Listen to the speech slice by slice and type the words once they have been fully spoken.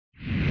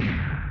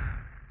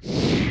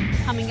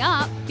Coming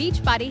up,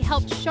 Beachbody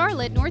helped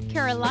Charlotte, North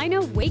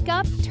Carolina wake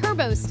up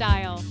turbo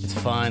style. It's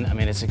fun,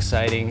 it's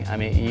exciting,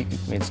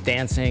 it's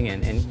dancing,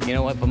 and you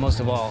know what, but most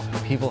of all,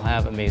 people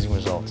have amazing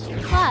results.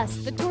 Plus,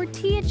 the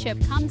tortilla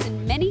chip comes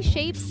in many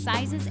shapes,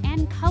 sizes,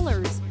 and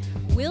colors.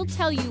 We'll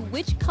tell you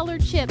which color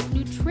chip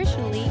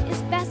nutritionally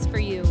is best for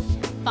you.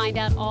 Find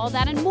out all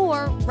that and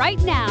more right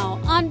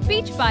now on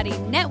Beachbody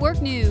Network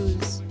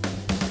News.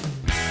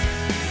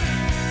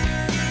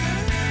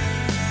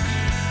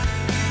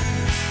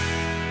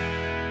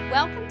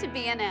 Welcome to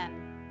BNN.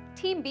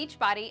 Team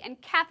Beachbody and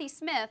Kathy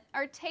Smith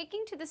are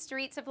taking to the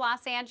streets of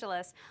Los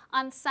Angeles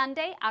on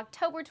Sunday,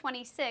 October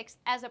 26th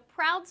as a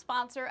proud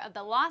sponsor of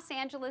the Los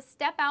Angeles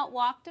Step Out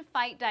Walk to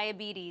Fight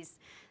Diabetes.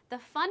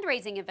 The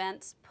fundraising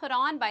events put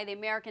on by the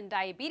American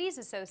Diabetes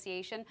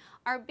Association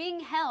are being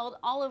held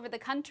all over the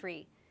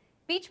country.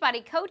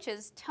 Beachbody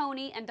coaches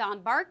Tony and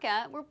Don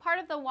Barca were part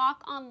of the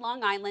walk on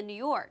Long Island, New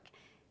York.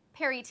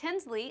 Perry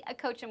Tinsley, a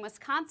coach in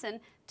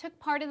Wisconsin, took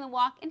part in the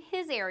walk in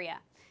his area.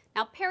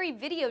 Now, Perry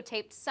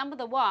videotaped some of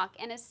the walk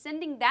and is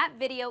sending that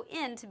video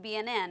in to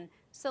BNN,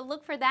 so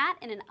look for that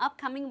in an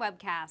upcoming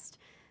webcast.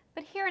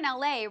 But here in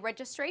LA,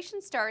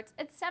 registration starts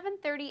at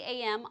 7:30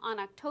 a.m. on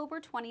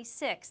October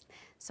 26th.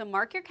 So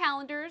mark your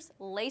calendars,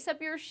 lace up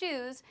your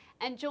shoes,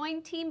 and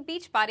join Team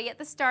Beachbody at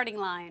the starting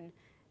line.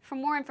 For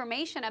more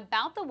information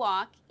about the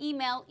walk,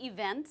 email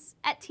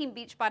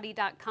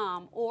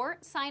events@teambeachbody.com or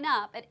sign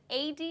up at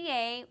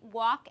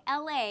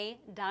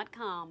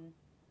adawalkla.com.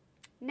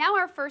 Now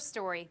our first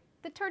story.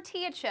 The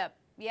tortilla chip.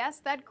 Yes,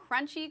 that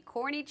crunchy,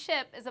 corny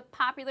chip is a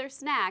popular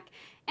snack,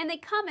 and they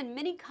come in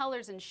many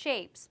colors and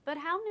shapes. But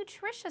how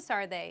nutritious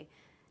are they?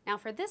 Now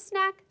for this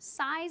snack,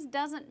 size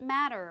doesn't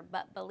matter,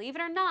 but believe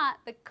it or not,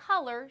 the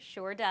color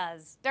sure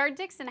does. Dar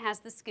Dixon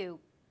has the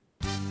scoop.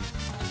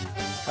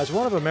 As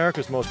one of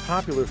America's most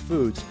popular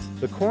foods,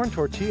 the corn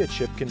tortilla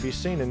chip can be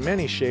seen in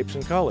many shapes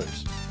and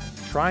colors.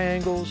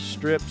 Triangles,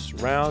 strips,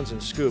 rounds,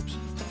 and scoops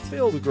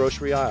fill the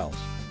grocery aisles.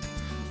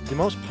 The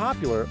most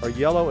popular are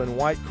yellow and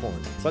white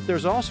corn, but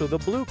there's also the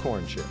blue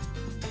corn chip.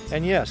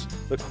 And yes,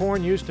 the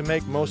corn used to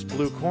make most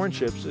blue corn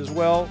chips is,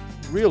 well,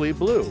 really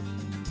blue.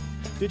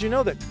 Did you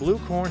know that blue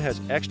corn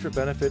has extra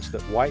benefits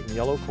that white and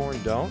yellow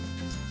corn don't?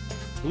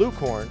 Blue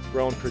corn,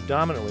 grown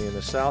predominantly in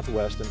the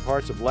Southwest and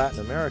parts of Latin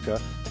America,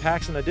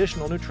 packs an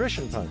additional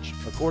nutrition punch,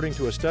 according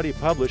to a study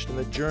published in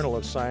the Journal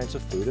of Science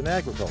of Food and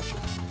Agriculture.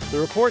 The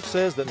report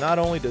says that not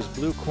only does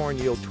blue corn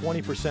yield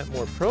 20%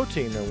 more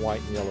protein than white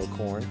and yellow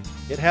corn,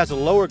 it has a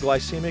lower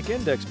glycemic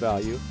index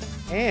value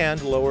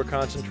and lower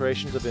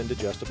concentrations of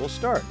indigestible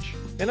starch.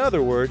 In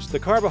other words, the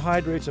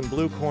carbohydrates in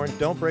blue corn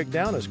don't break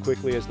down as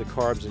quickly as the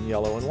carbs in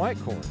yellow and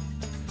white corn.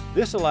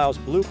 This allows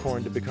blue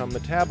corn to become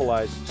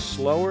metabolized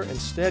slower and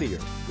steadier,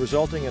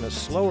 resulting in a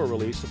slower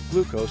release of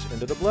glucose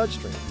into the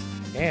bloodstream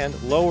and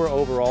lower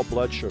overall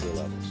blood sugar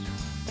levels.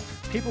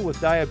 People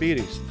with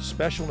diabetes,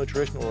 special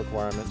nutritional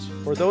requirements,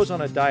 or those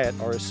on a diet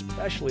are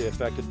especially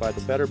affected by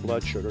the better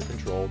blood sugar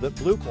control that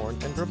blue corn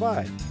can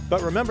provide.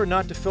 But remember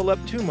not to fill up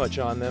too much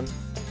on them.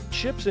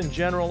 Chips in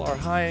general are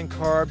high in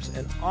carbs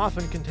and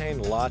often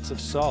contain lots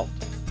of salt.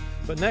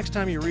 But next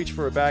time you reach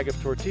for a bag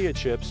of tortilla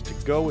chips to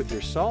go with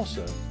your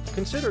salsa,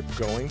 consider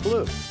going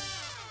blue.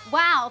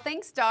 Wow,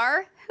 thanks,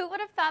 Dar. Who would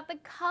have thought the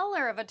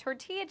color of a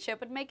tortilla chip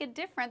would make a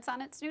difference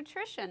on its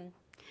nutrition?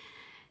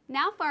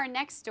 Now for our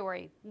next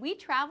story. We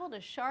travel to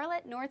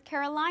Charlotte, North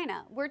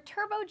Carolina, where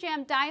Turbo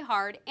Jam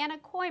diehard Anna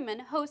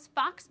Koyman hosts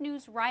Fox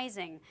News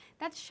Rising.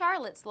 That's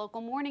Charlotte's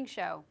local morning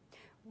show.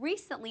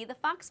 Recently, the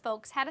Fox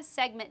folks had a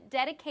segment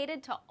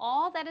dedicated to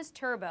all that is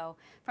turbo,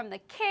 from the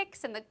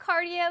kicks and the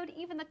cardio to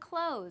even the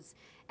clothes.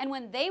 And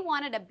when they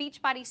wanted a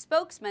Beachbody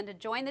spokesman to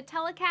join the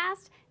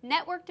telecast,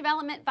 Network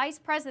Development Vice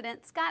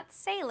President Scott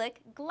Salik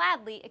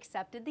gladly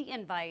accepted the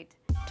invite.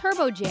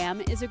 Turbo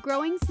Jam is a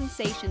growing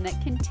sensation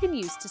that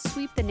continues to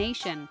sweep the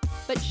nation,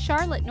 but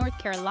Charlotte, North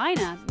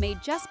Carolina may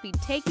just be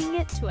taking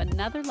it to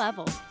another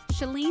level.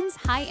 Shalene's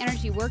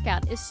high-energy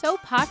workout is so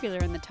popular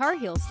in the Tar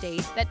Heel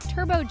state that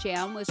Turbo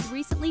Jam was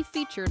recently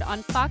featured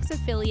on Fox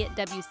affiliate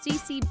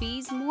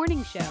WCCB's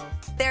morning show.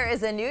 There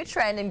is a new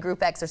trend in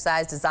group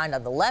exercise designed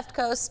on the left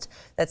coast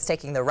that's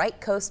taking the right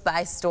coast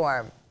by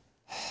storm.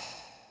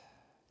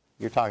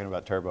 You're talking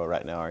about Turbo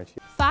right now, aren't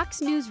you?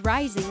 Fox News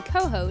Rising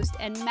co-host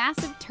and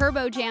massive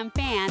Turbo Jam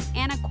fan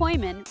Anna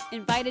Koyman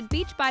invited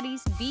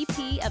Beachbody's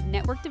VP of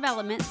Network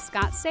Development,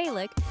 Scott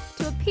Salik,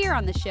 to appear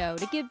on the show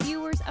to give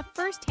viewers a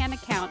first-hand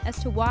account as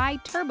to why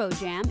Turbo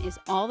Jam is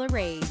all the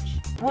rage.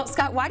 Well,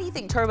 Scott, why do you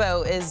think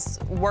Turbo is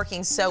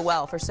working so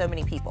well for so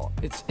many people?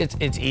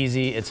 It's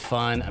easy, it's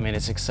fun,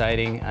 it's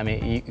exciting,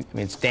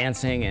 it's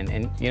dancing,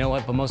 and you know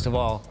what, but most of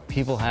all,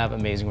 people have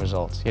amazing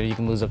results. You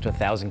can lose up to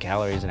 1,000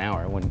 calories an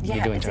hour when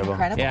you're doing Turbo.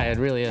 Incredible. Yeah, it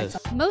really is.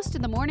 Most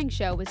of the morning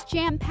show was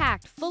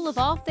jam-packed, full of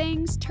all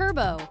things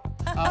Turbo.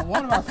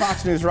 One of our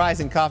Fox News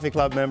Rising Coffee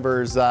Club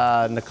members,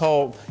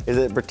 Nicole, is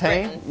it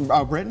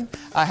Britton,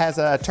 has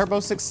a Turbo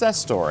success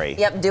story.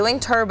 Yep, doing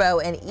Turbo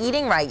and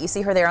eating right, you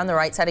see her there on the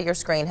right side of your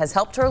screen, has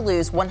helped her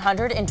lose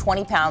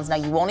 120 pounds. Now,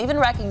 you won't even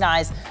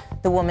recognize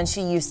the woman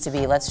she used to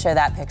be. Let's show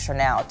that picture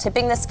now.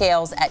 Tipping the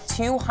scales at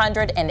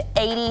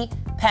 280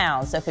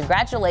 pounds. So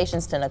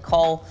congratulations to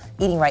Nicole,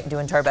 eating right and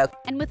doing turbo.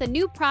 And with a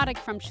new product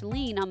from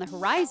Chalene on the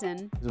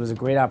horizon, It was a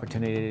great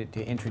opportunity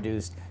to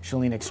introduce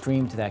Chalene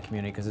Extreme to that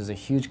community because there's a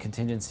huge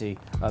contingency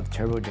of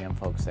Turbo Jam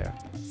folks there.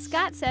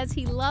 Scott says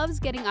he loves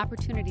getting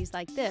opportunities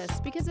like this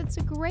because it's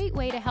a great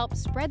way to help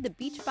spread the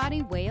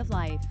Beachbody way of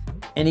life.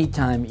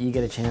 Anytime you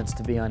get a chance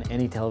to be on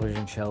any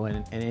television show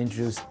and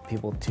introduce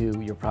people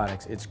to your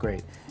products, it's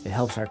great. It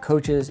helps our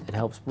coaches, it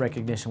helps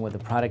recognition with the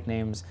product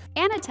names.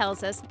 Anna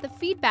tells us that the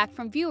feedback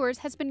from viewers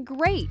has been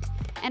great,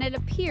 and it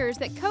appears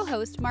that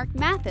co-host Mark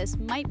Mathis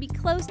might be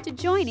close to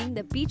joining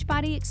the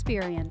Beachbody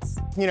experience.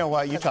 You know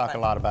what, you talk a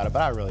lot about it,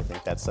 but I really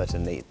think that's such a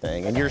neat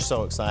thing. And you're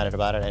so excited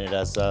about it, and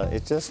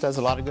it just does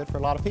a lot of good for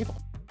a lot of people.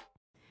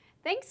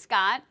 Thanks,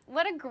 Scott.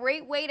 What a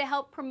great way to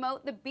help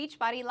promote the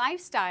Beachbody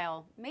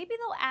lifestyle. Maybe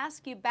they'll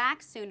ask you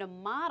back soon to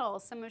model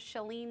some of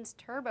Chalene's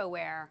turbo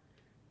wear.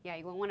 Yeah,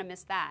 you won't want to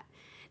miss that.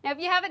 Now, if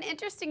you have an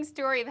interesting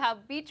story of how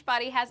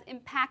Beachbody has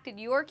impacted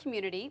your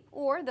community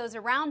or those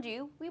around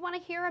you, we want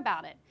to hear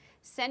about it.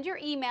 Send your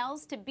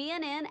emails to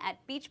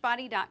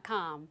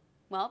bnn@beachbody.com.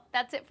 Well,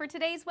 that's it for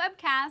today's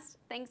webcast.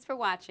 Thanks for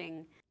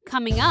watching.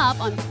 Coming up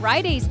on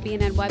Friday's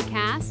BNN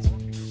webcast,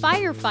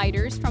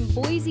 firefighters from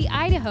Boise,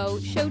 Idaho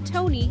show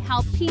Tony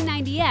how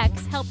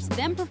P90X helps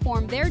them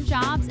perform their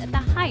jobs at the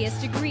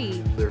highest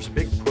degree. There's a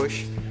big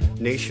push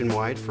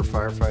nationwide for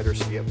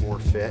firefighters to get more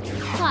fit.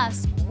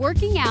 Plus,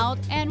 working out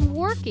and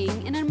working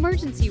in an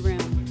emergency room.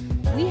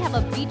 We have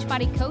a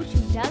Beachbody coach who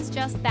does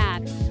just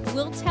that.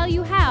 We'll tell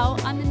you how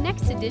on the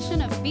next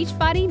edition of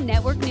Beachbody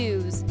Network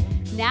News.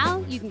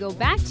 Now you can go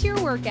back to your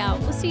workout.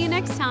 We'll see you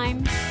next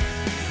time.